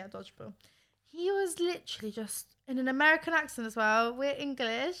 Yeah. Yeah, dodgeball. He was literally just in an American accent as well. We're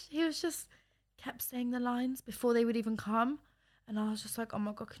English. He was just kept saying the lines before they would even come, and I was just like, oh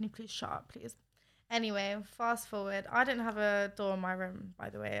my god, can you please shut up, please? Anyway, fast forward. I didn't have a door in my room, by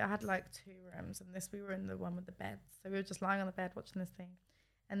the way. I had like 2 rooms, and we were in the one with the bed. So we were just lying on the bed watching this thing,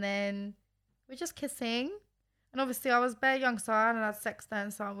 and then we were just kissing. And obviously, I was bare young, so I hadn't had sex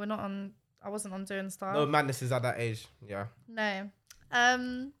then, so we're not on. I wasn't on doing stuff. No madnesses at that age. Yeah. No.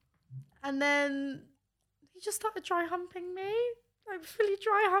 And then he just started dry humping me, like fully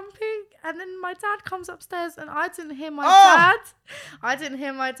dry humping. And then my dad comes upstairs, and I didn't hear my dad. I didn't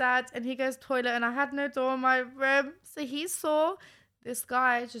hear my dad, and he goes toilet, and I had no door in my room, so he saw this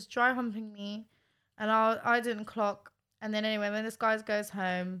guy just dry humping me, and I didn't clock. And then anyway, when this guy goes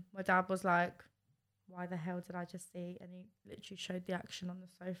home, my dad was like, why the hell did I just see? And he literally showed the action on the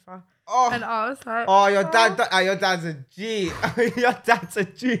sofa. Oh, and I was like, your dad's a G. Your dad's a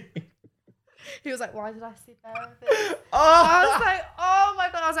G. He was like, why did I see there? I was like, oh my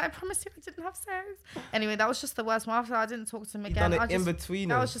god. I was like, I promise you I didn't have sex. Anyway, that was just the worst one. After that, I didn't talk to him again. Done it in between.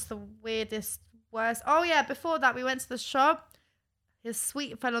 That was just the weirdest, worst. Oh yeah, before that, we went to the shop. His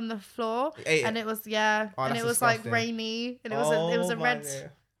sweet fell on the floor, and it was and it was disgusting. Like rainy, and it was a red.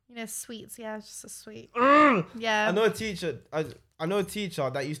 God. You know, sweets. Yeah, it's just a sweet. Yeah. I know a teacher. I know a teacher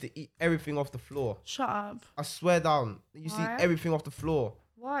that used to eat everything off the floor. Shut up. I swear down. He used to eat everything off the floor.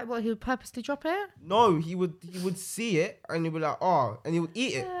 Why? What? He would purposely drop it? No, he would see it and he'd be like, oh, and he would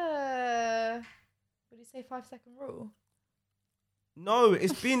eat it. Would he say 5-second rule? No,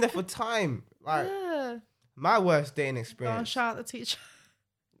 it's been there for time. Like my worst dating experience. Don't shout at the teacher.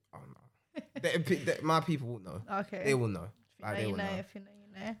 Oh no. My people will know. Okay. They will know. If you know.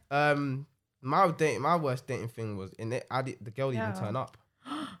 My worst dating thing was the girl didn't even turn up.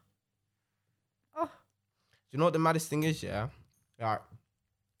 Oh. Do you know what the maddest thing is? Yeah, like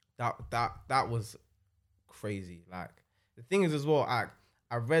that was crazy. Like the thing is as well. I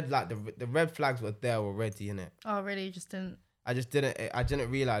read like the red flags were there already, innit? Oh really? You just didn't. I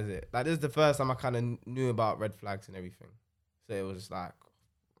didn't realize it. Like this is the first time I kind of knew about red flags and everything. So it was just like,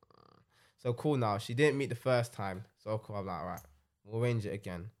 so cool. Now she didn't meet the first time, so cool. I'm like, all right, we'll arrange it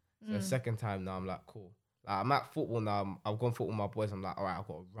again. So the second time now, I'm like, cool. Like I'm at football now. I've gone football with my boys. I'm like, all right, I've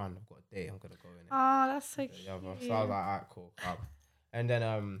got to run. I've got a date. I'm gonna go in it. Oh, that's so cute. So I was like, all right, cool. And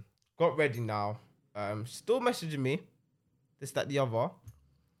then got ready now. Still messaging me. This, that, the other.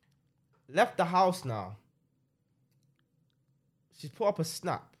 Left the house now. She's put up a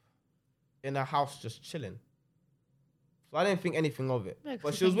snap in her house just chilling. So I didn't think anything of it. Yeah,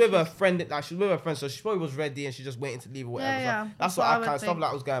 but she was with her friend. Like she was with her friend, so she probably was ready and she just waiting to leave or whatever. Yeah, so that's what I kind of stuff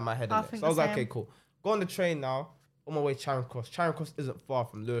like was going in my head. So I was like, okay, cool. Go on the train now. On my way to Charing Cross. Charing Cross isn't far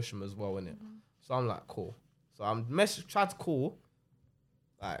from Lewisham as well, innit? Mm-hmm. So I'm like, cool. So I'm tried to call,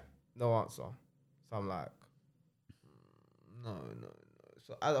 like no answer. So I'm like, no.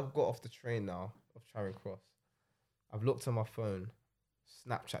 So as I've got off the train now of Charing Cross, I've looked on my phone,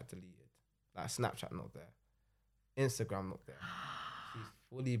 Snapchat deleted. Like Snapchat not there. Instagram not there. She's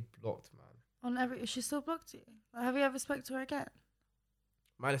fully blocked, man. She still blocked you? Like, have you ever spoke to her again?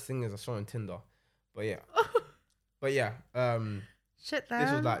 My thing is I saw her on Tinder. But yeah. Shit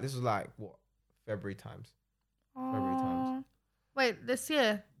then. This was like what? February times. February times. Wait, this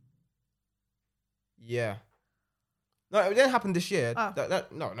year? Yeah. No, it didn't happen this year. Oh.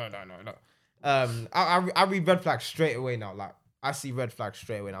 No. I read red flags straight away now. Like I see red flags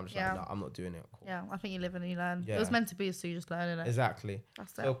straight away and I'm just like, no, I'm not doing it. Cool. Yeah, I think you live and you learn. Yeah. It was meant to be, so you just learn it. Exactly.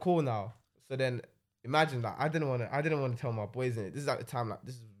 That's it. So cool now. So then imagine that I didn't want to tell my boys in it. This is at the time like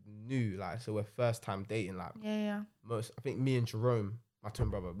this is new, like so we're first time dating. Like yeah. I think me and Jerome, my twin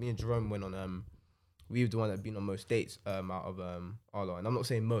brother, went on we were the one that been on most dates out of Arlo. And I'm not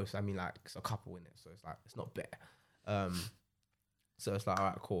saying most, I mean like it's a couple in it, so it's like it's not better. So it's like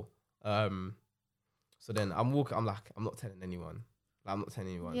alright, cool. So then I'm walking, I'm like, I'm not telling anyone. Like, I'm not telling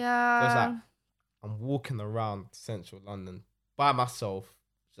anyone. Yeah. So it's like I'm walking around central London by myself,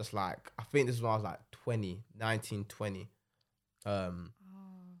 just like I think this is when I was like 19, 20.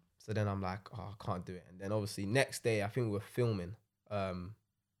 So then I'm like, oh, I can't do it. And then obviously next day, I think we were filming.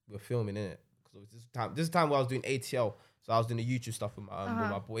 We were filming in it because this time where I was doing ATL, so I was doing the YouTube stuff with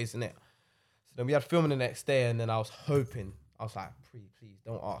my boys in it. So then we had filming the next day, and then I was hoping. I was like, please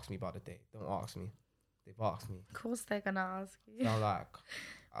don't ask me about the date. Don't ask me. They've asked me. Of course they're gonna ask you. So I'm like,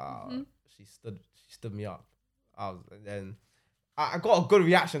 she stood me up. And then I got a good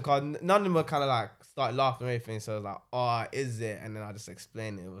reaction because none of them were kind of like started laughing or anything. So I was like, oh, is it? And then I just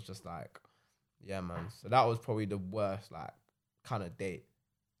explained it. It was just like, Yeah, man. So that was probably the worst, like, kind of date.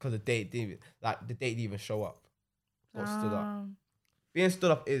 Because the date didn't even show up. Got stood up. Being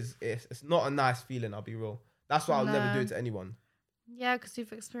stood up it's not a nice feeling, I'll be real. That's why I'll never do it to anyone. Yeah, because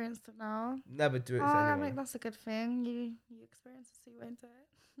you've experienced it now. Never do it to anyone. That's a good thing. You experience it, so you won't do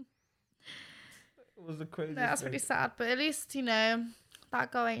it. It was the craziest No, that's thing. really sad. But at least, you know,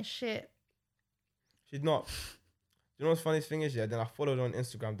 that girl ain't shit. She's not. You know what's the funniest thing is, yeah? Then I followed her on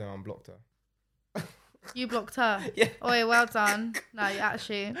Instagram, then I unblocked her. You blocked her? Yeah. Oh, wait, well done. No, you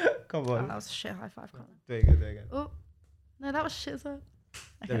actually. Come on. Oh, that was a shit high five. There you go. Oh, no, that was shit, so.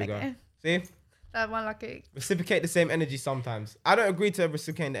 There we go. See? That one lucky. Reciprocate the same energy sometimes. I don't agree to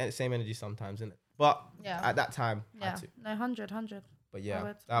reciprocate the same energy sometimes, innit? But at that time, I had to. No, 100. But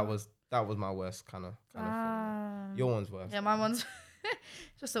yeah, that was my worst kind of thing. Your one's worse. Yeah, my one's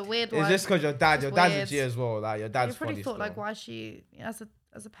just a weird one. It's just because your dad's a G as well. Like your dad's funny. You probably thought like, why she as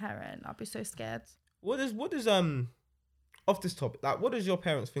a parent, I'd be so scared. What is off this topic? Like, what does your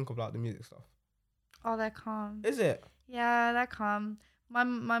parents think of like the music stuff? Oh, they're calm. Is it? Yeah, they're calm. My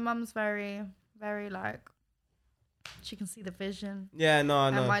mum's very, very like, she can see the vision. Yeah, no.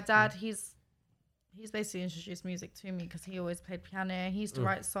 And my dad, he's basically introduced music to me because he always played piano. He used to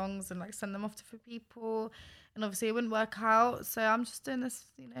write songs and like send them off for people, and obviously it wouldn't work out. So I'm just doing this,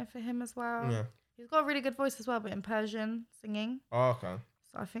 you know, for him as well. Yeah. He's got a really good voice as well, but in Persian singing. Oh, okay.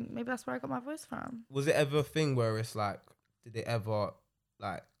 So I think maybe that's where I got my voice from. Was it ever a thing where it's like, did they ever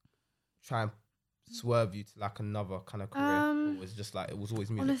like try and swerve you to like another kind of career? Or was it just like, it was always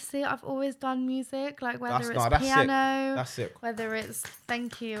music? Honestly, I've always done music, like whether it's that's piano, that's sick. whether it's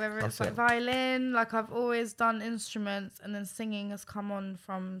whether That's it's like violin. Like I've always done instruments, and then singing has come on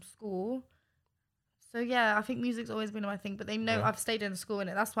from school. So yeah, I think music's always been my thing. But they know I've stayed in school in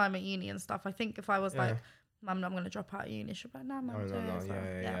it. That's why I'm at uni and stuff. I think if I was like, Mum, I'm gonna drop out of uni, she'd be like, no, Mum, No.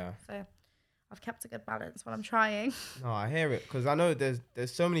 Yeah. So I've kept a good balance while I'm trying. No, I hear it because I know there's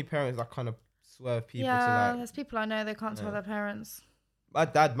so many parents that kind of swerve people to like. There's people I know they can't tell their parents. My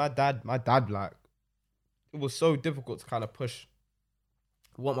dad, like, it was so difficult to kind of push.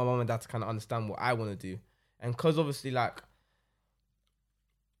 Want my mum and dad to kind of understand what I want to do, and because obviously like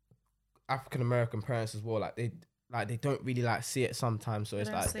African American parents as well, like they don't really like see it sometimes. So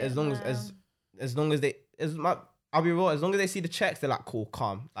it's like as long as I'll be real, as long as they see the checks, they're like, cool,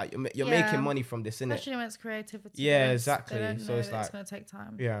 calm. Like you're making money from this, innit? Especially when it's creativity. Yeah, exactly. So it's like, it's gonna take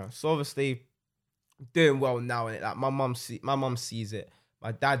time. Yeah. So obviously doing well now, and like my mum sees it.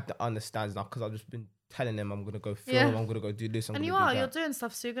 My dad understands now because I've just been telling him I'm gonna go film, I'm gonna go do this. You're doing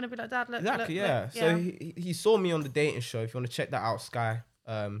stuff, so you're gonna be like, Dad, look. Exactly, look, yeah. Look, so he saw me on the dating show. If you want to check that out, Sky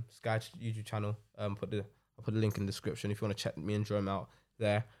YouTube channel. I'll put the link in the description if you want to check me and Jerome out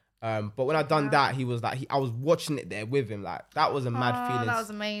there. But when I done that, he was like, I was watching it there with him. Like that was a mad feeling. That was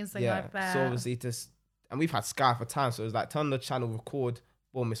amazing. Yeah. I bet. So obviously and we've had Sky for time, so it was like turn the channel, record,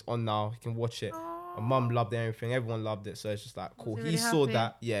 boom, it's on now. You can watch it. My mum loved everything. Everyone loved it. So it's just like cool. He saw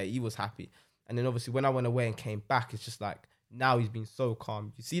that. Yeah, he was happy. And then obviously when I went away and came back, it's just like now he's been so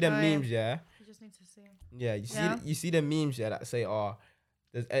calm. You see them memes, yeah. You just need to see. Yeah, you see the memes, yeah, that say,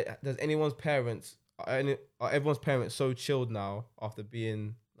 does anyone's parents are everyone's parents so chilled now after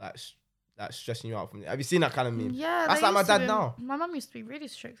being like stressing you out from it? Have you seen that kind of meme? Yeah, that's like my dad now. My mum used to be really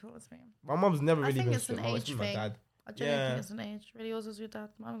strict towards me. My mum's never really been strict. It's been my dad. I genuinely think it's an age. Really, yours was your dad.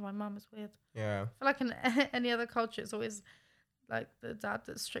 Mine was my mum. It's weird. Yeah. I feel like in any other culture, it's always like the dad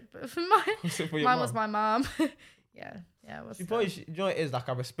that's strict, but for mine was my mum. Yeah. It was. She probably, you know what it is, like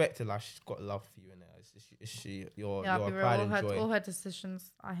I respect her, like she's got love for you in it. She your pride and joy. All her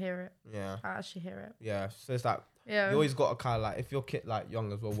decisions, I hear it. Yeah. I actually hear it. Yeah. So it's like, you always got to kind of like, if your kid like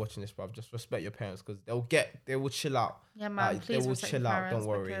young as well watching this, bruv, just respect your parents because they will chill out. Yeah, man, like, please they will respect chill your out. parents Don't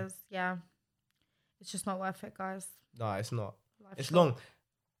worry. because it's just not worth it, guys. No, it's not. Life's it's short. long.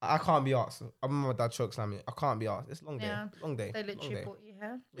 I can't be asked. I remember my dad chokes me. I can't be asked. It's a long day. Yeah. Long day. They literally brought you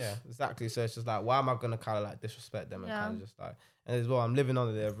here. Yeah, exactly. So it's just like, why am I gonna kind of like disrespect them and kind of just like, and as well, I'm living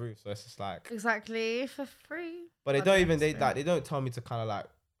under their roof, so it's just like exactly for free. But they don't even they don't tell me to kind of like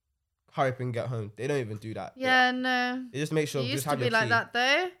hurry up and get home. They don't even do that. Yeah, no. They just make sure. It used just to have be your like tea. that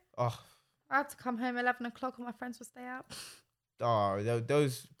though. Oh. I had to come home 11 o'clock and my friends would stay out. Oh,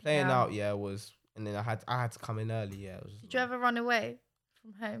 those playing out, was, and then I had to come in early. Yeah. It was Did you ever run away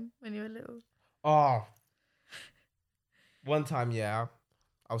from home when you were little? Oh. One time, I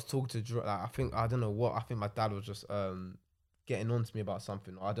was talking to I don't know what. I think my dad was just getting on to me about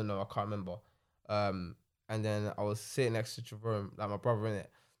something. Or I don't know. I can't remember. And then I was sitting next to Jerome, like my brother in it,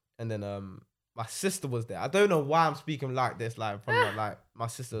 and then my sister was there. I don't know why I'm speaking like this, like from like my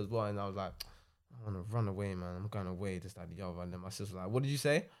sister as well. And I was like, I want to run away, man. I'm going away, this, that, the other. And then my sister was like, what did you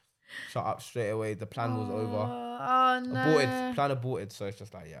say? shut up straight away. The plan was over. Oh no. Aborted. Plan aborted. So it's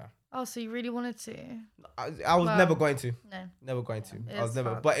just like, yeah. Oh, so you really wanted to? I was never going to. No. Never going to. It I was is never.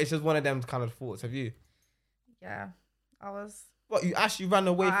 fucked. But it's just one of them kind of thoughts. Have you? Yeah, I was. What, you actually ran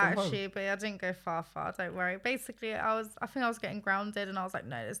away from home? But I didn't go far. Don't worry. Basically, I think I was getting grounded, and I was like,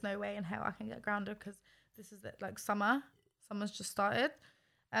 no, there's no way in hell I can get grounded because this is like summer. Summer's just started.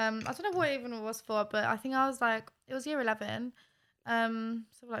 I don't know what it even was for, but I think I was like, it was year 11.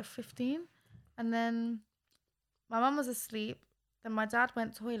 So like 15, and then my mum was asleep. Then my dad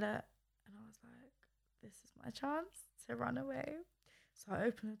went toilet, and I was like, this is my chance to run away. So I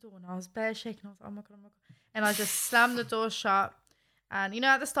opened the door, and I was bare shaking. I was like, oh my god, and I just slammed the door shut. And you know,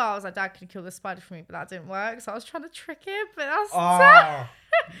 at the start, I was like, Dad, can you kill the spider for me? But that didn't work. So I was trying to trick him, but that's but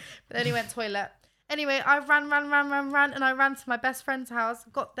then he went toilet. Anyway, I ran, and I ran to my best friend's house.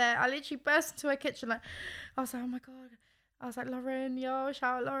 Got there, I literally burst into her kitchen. Like, I was like, oh my god. I was like, Lauren, yo,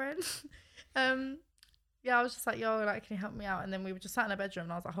 shout out Lauren. Yeah, I was just like, yo, like, can you help me out? And then we were just sat in a bedroom,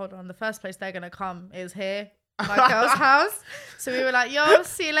 and I was like, hold on, the first place they're gonna come is here, my girl's house. So we were like, yo,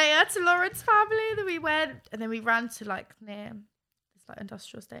 see you later to Lauren's family. Then we went, and then we ran to like near this like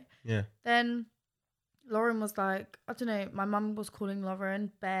industrial estate. Yeah. Then Lauren was like, I don't know, my mum was calling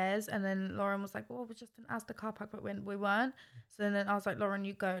Lauren bears, and then Lauren was like, well, we're just in Asda car park, but we weren't. So then I was like, Lauren,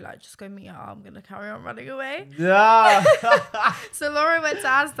 you go, like, just go meet her. I'm going to carry on running away. Yeah. So Lauren went to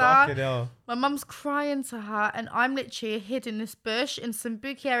Asda. My mum's crying to her, and I'm literally hid in this bush in some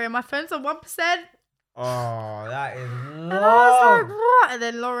bookie area. My phone's on 1%. Oh, that is long. And I was like, what? And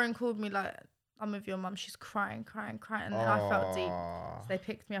then Lauren called me like, I'm with your mum. She's crying. And then I felt deep. So they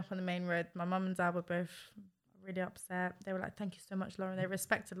picked me up on the main road. My mum and dad were both really upset. They were like, thank you so much, Lauren. They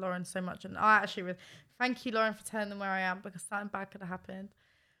respected Lauren so much. And I actually thank you, Lauren, for telling them where I am, because something bad could have happened.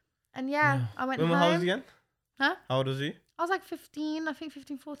 And yeah, I went home. How old was you again? Huh? How old was you? I was like 15, I think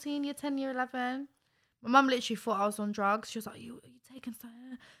 15, 14, year 10, year 11. My mum literally thought I was on drugs. She was like, are you taking something?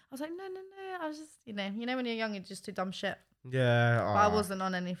 I was like, no. I was just, you know when you're young, you just do dumb shit. Yeah. But I wasn't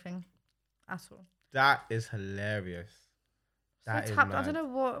on anything at all. That is hilarious. That is mad. I don't know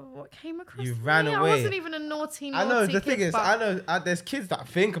what came across you ran away. I wasn't even a naughty I know, the kid, thing is, I know there's kids that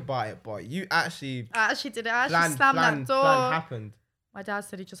think about it, but you actually... I actually did it. I actually slammed that door. Plan happened. My dad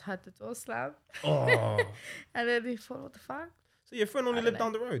said he just heard the door slam. Oh. And then he thought, what the fuck? So your friend only lived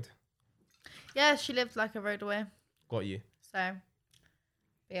down the road? Yeah, she lived like a road away. Got you. So,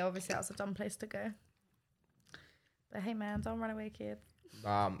 yeah, obviously that's a dumb place to go. But hey, man, don't run away, kid.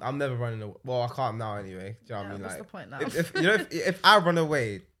 I'm never running away. Well, I can't now anyway. Do you know what I mean? What's like, the point now? If I run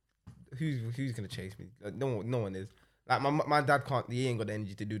away, who's gonna chase me? Like, no one is. Like my dad can't. He ain't got the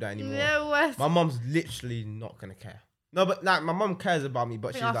energy to do that anymore. No, my mum's literally not gonna care. No, but like my mum cares about me,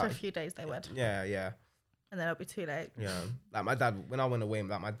 but she's after like, a few days they would. Yeah. And then it'll be too late. Yeah, like my dad, when I went away,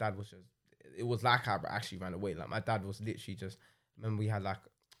 like my dad was just. It was like I actually ran away. Like my dad was literally just. Remember we had like.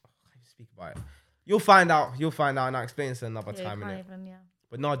 I can't speak about it. You'll find out, and I'll explain this another time.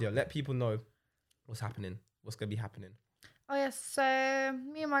 But Nadia, let people know what's happening. What's gonna be happening? Oh yes, so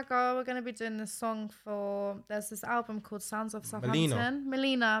me and my girl, we're gonna be doing this song for. There's this album called Sounds of Southampton.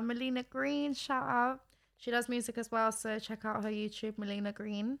 Melina Green, shout out. She does music as well, so check out her YouTube, Melina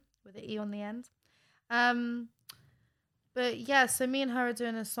Green, with an E on the end. But yeah, so me and her are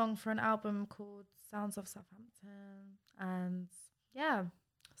doing a song for an album called Sounds of Southampton, and yeah.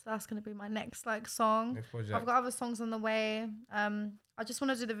 So that's going to be my next song. I've got other songs on the way. I just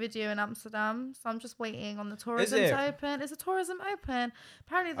want to do the video in Amsterdam. So I'm just waiting on the tourism to open. Is the tourism open?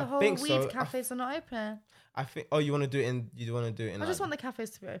 Apparently the whole weed cafes are not open. I think, you want to do it in, I just want the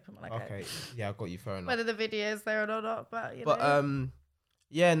cafes to be open. Okay. Yeah, I got you, fair enough. Whether the video is there or not, but you know.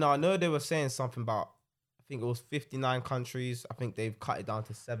 Yeah, no, I know they were saying something about, I think it was 59 countries. I think they've cut it down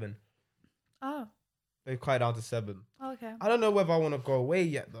to 7. Oh. They've cut it down to 7. Oh, okay. I don't know whether I want to go away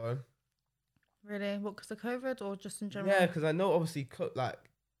yet, though. Really? What, because of COVID or just in general? Yeah, because I know obviously,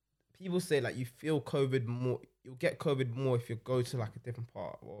 people say you feel COVID more. You'll get COVID more if you go to a different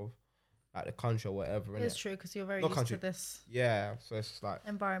part of the country or whatever. It's true because you're very used to this. Yeah, so it's just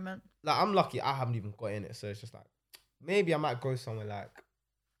environment. I'm lucky I haven't even got in it, so it's just maybe I might go somewhere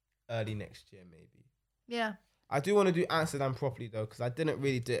early next year, maybe. Yeah. I do want to do Amsterdam properly though, because I didn't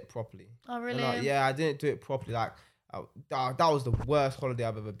really do it properly. Oh really? Yeah, I didn't do it properly. That was the worst holiday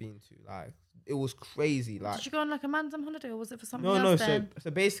I've ever been to. It was crazy. Did you go on a Mandem holiday, or was it for something else? No. So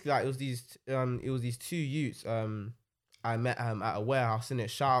basically, it was these 2 youths. I met at a warehouse in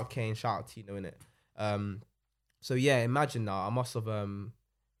it. Shout out Kane, shout out Tino in it. So yeah, imagine now. I must have.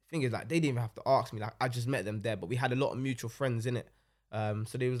 Thing is, they didn't even have to ask me. I just met them there, but we had a lot of mutual friends in it.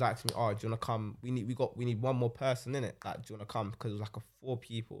 So they was to me, do you want to come? We need 1 more person in it. Do you want to come? Because it was 4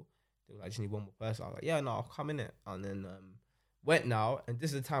 people. They were like, just need one more person. I was like, yeah, no, I'll come in it. And then went now, and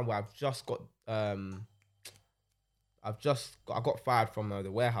this is the time where I got fired from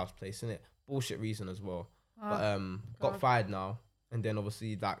the warehouse place, innit? Bullshit reason as well. But got fired now, and then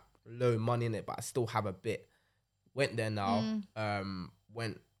obviously like low money in it, but I still have a bit. Went there now,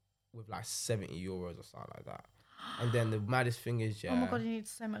 went with like 70 euros or something like that. And then the maddest thing is, Oh my god, you need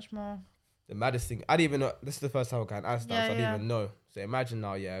so much more. the maddest thing, I didn't even know, this is the first time I'm going to Amsterdam, Yeah, so I didn't yeah. even know. So imagine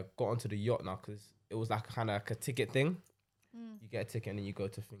now, got onto the yacht now, because it was like kind of like a ticket thing. You get a ticket and then you go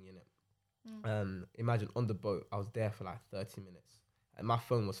to thing in it. Imagine on the boat, I was there for like 30 minutes. And my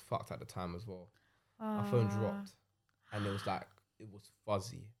phone was fucked at the time as well. My phone dropped. And it was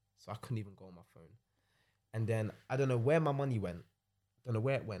fuzzy. So I couldn't even go on my phone. And then I don't know where my money went. Don't know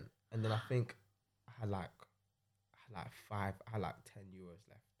where it went. And then I think I had like 10 euros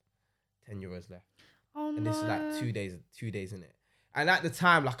left. 10 euros left. Oh and no. this is like 2 days in it. And at the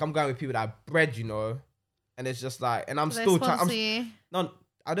time, like I'm going with people that have bread, you know. And it's just like, and I'm still trying. No,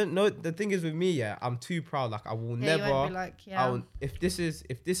 I don't know. The thing is with me, I'm too proud. Like I will never. You won't be like, if this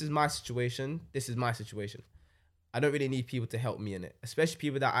is my situation, this is my situation. I don't really need people to help me in it, especially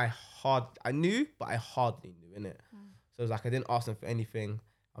people that I knew, but I hardly knew in it. So it's like I didn't ask them for anything.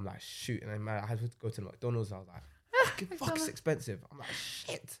 I'm like, shoot, and I had to go to the McDonald's. I was like, fuck, it's expensive. I'm like,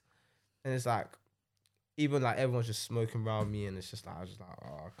 shit, and it's like, even like everyone's just smoking around me, and it's just like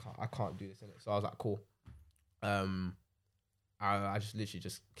I can't do this in it. So I was like, cool. I just literally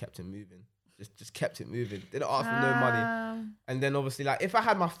just kept it moving. Just kept it moving. Didn't ask for no money. And then obviously, like, if I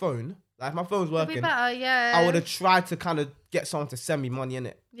had my phone, like if my phone was working, I would have tried to kind of get someone to send me money in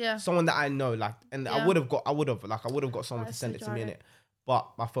it. Yeah. Someone that I know, like, and I would have got someone to send it to me in it. But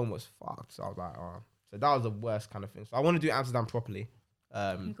my phone was fucked. So I was like, oh. So that was the worst kind of thing. So I want to do Amsterdam properly. You got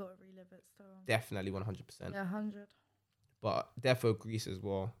to relive it still. Definitely 100%. Yeah, 100. But therefore Greece as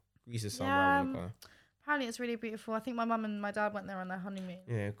well. Greece is somewhere I want to go. Apparently it's really beautiful. I think my mum and my dad went there on their honeymoon.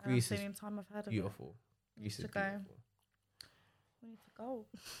 Yeah, Greece is the same time I've heard of beautiful. It. Greece is beautiful. We need to go.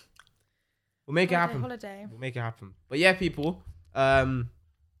 We'll make it happen. Holiday. We'll make it happen. But yeah, people.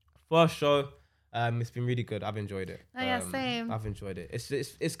 First show. It's been really good. I've enjoyed it. Oh yeah, same. I've enjoyed it.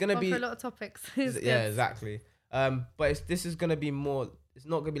 It's gonna be for a lot of topics. Yeah, exactly. But this is gonna be more. It's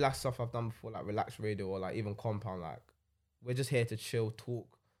not gonna be like stuff I've done before, like Relax Radio or like even Compound. Like we're just here to chill, talk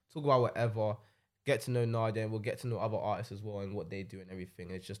about whatever. Get to know Nadia, and we'll get to know other artists as well and what they do and everything.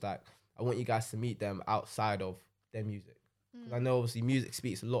 It's just like I want you guys to meet them outside of their music. I know obviously music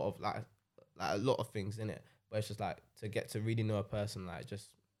speaks a lot of like a lot of things in it, but it's just like to get to really know a person, like just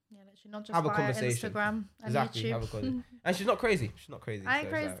literally not just have a conversation. Instagram and exactly, YouTube. have a conversation. And she's not crazy. I ain't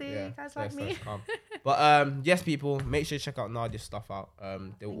crazy. You guys like me. But yes, people, make sure you check out Nadia's stuff out.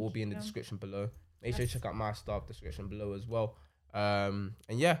 They will all be in the description below. Make sure you check out my stuff, description below as well. And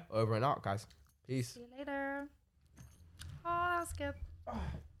yeah, over and out, guys. Peace. See you later. Oh, that's good.